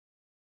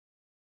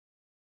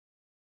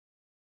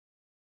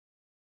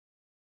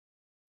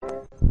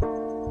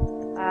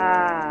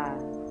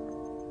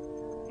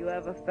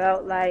Ever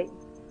felt like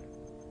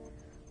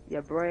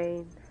your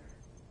brain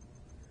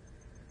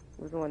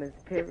was on its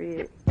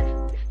period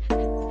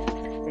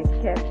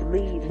and kept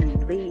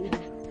bleeding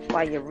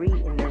while you're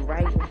reading and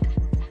writing,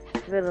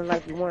 feeling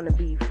like you want to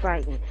be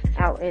fighting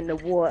out in the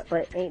war,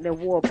 but ain't the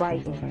war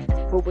biting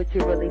for what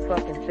you really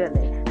fucking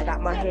feeling. I got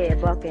my head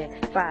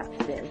bucking,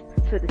 boxing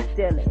to the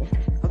ceiling.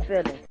 I'm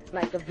feeling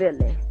like a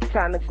villain,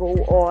 trying to go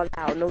all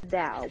out, no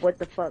doubt. What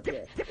the fuck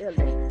is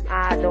feeling?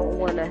 I don't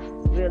want to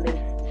really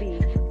be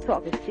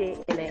talking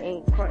shit, and it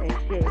ain't frontin'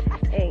 shit.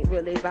 Ain't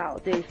really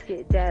about this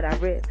shit that I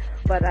rip,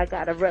 but I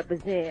gotta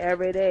represent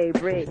every day.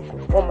 Brick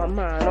on my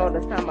mind all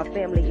the time, my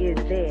family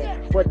is there.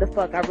 What the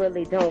fuck, I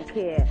really don't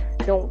care.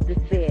 Don't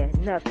despair,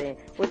 nothing.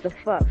 What the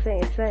fuck,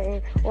 saying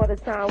something all the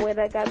time when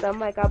I got the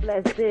mic, I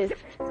bless this.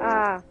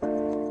 I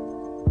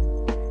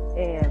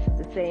am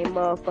the same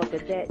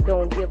motherfucker that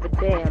don't give a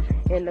damn,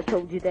 and I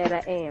told you that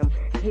I am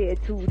here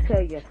to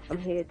tell you, I'm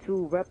here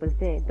to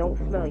represent. Don't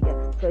smell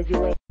ya, cause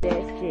you ain't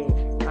that shit.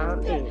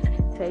 I'm it.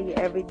 Tell you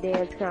every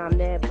damn time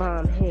that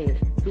bomb hit.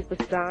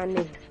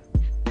 Supersonic,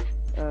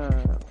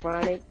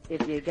 chronic.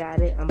 If you got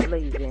it, I'm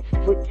blazing.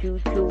 With you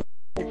too,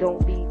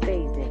 don't be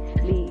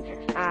phasing me.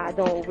 I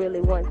don't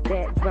really want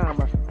that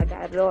drama. I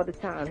got it all the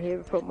time. Hear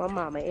it from my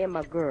mama and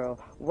my girl,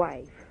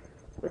 wife.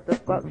 What the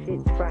fuck,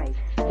 shit's right.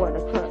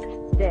 Wanna cut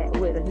that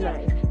with a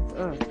knife.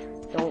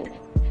 Don't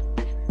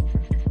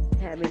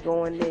have me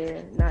going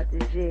there, not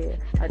this year.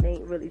 I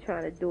ain't really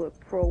trying to do it,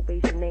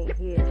 probation ain't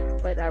here,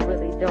 but I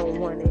really don't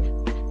want it.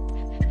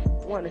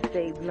 Wanna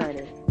stay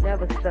blunted,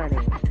 never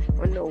stunning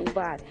on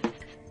nobody.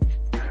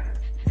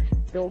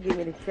 Don't give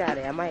me the shot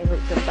at, I might hurt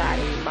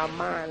somebody. My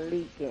mind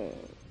leaking.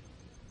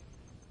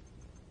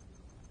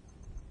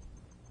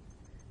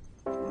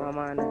 My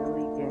mind is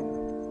leaking.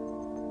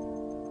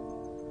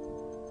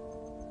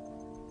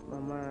 My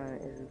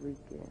mind is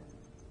leaking.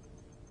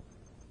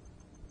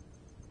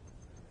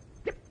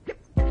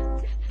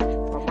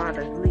 My mind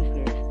is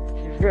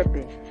leaking,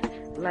 dripping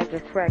like a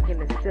crack in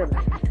the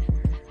ceiling.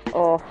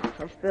 Oh,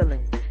 I'm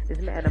feeling this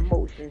mad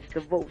emotions,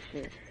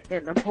 devotion,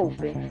 and I'm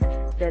hoping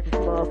that this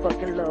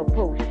motherfucking love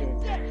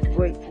potion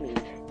breaks me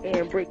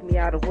and break me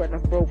out of what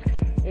I'm broken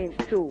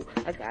into.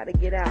 I gotta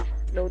get out,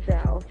 no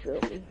doubt. Feel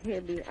me,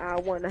 hear me. I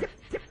wanna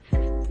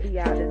be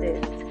out of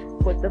this.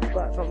 What the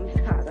fuck? I'm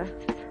tired of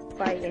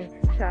fighting.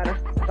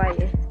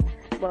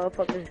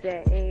 Motherfuckers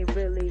that ain't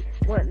really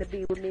wanting to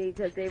be with me,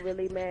 cause they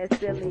really mad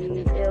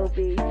silly.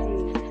 LBC,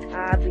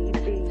 I be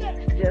free,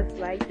 just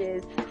like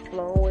this,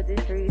 flowing with the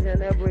trees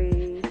and the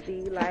breeze,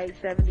 be like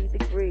 70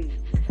 degrees.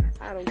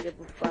 I don't give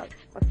a fuck.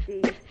 My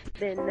seeds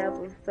been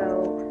never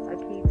so. I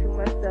keep to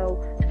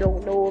myself.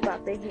 Don't know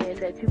about the hand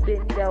that you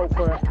been dealt,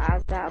 but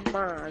I got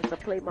mine. I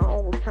play my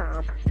own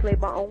time, play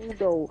my own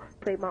dough,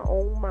 play my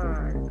own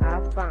mind. I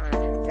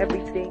find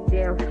everything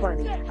damn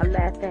funny. I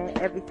laugh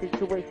at every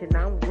situation.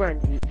 I'm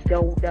grungy,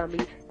 dough dummy.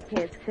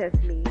 Can't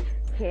test me,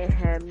 can't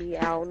have me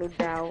out, no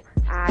doubt.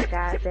 I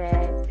got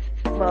that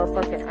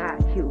motherfucking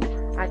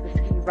IQ. I can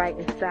see right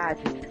inside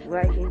you,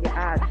 right in your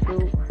eyes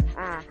too.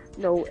 I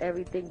know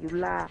everything you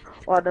lie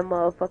all the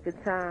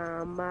motherfucking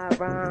time. My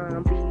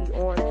rhyme be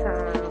on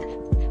time.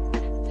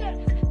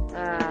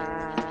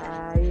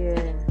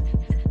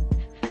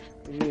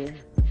 Yeah.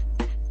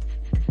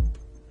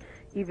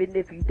 Even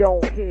if you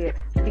don't hear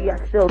me,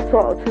 I still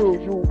talk to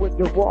you when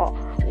you walk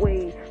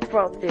away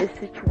from this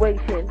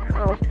situation.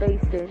 I'm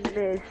facing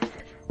this.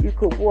 You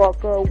could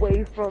walk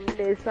away from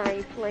this. I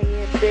ain't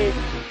playing,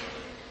 bitch.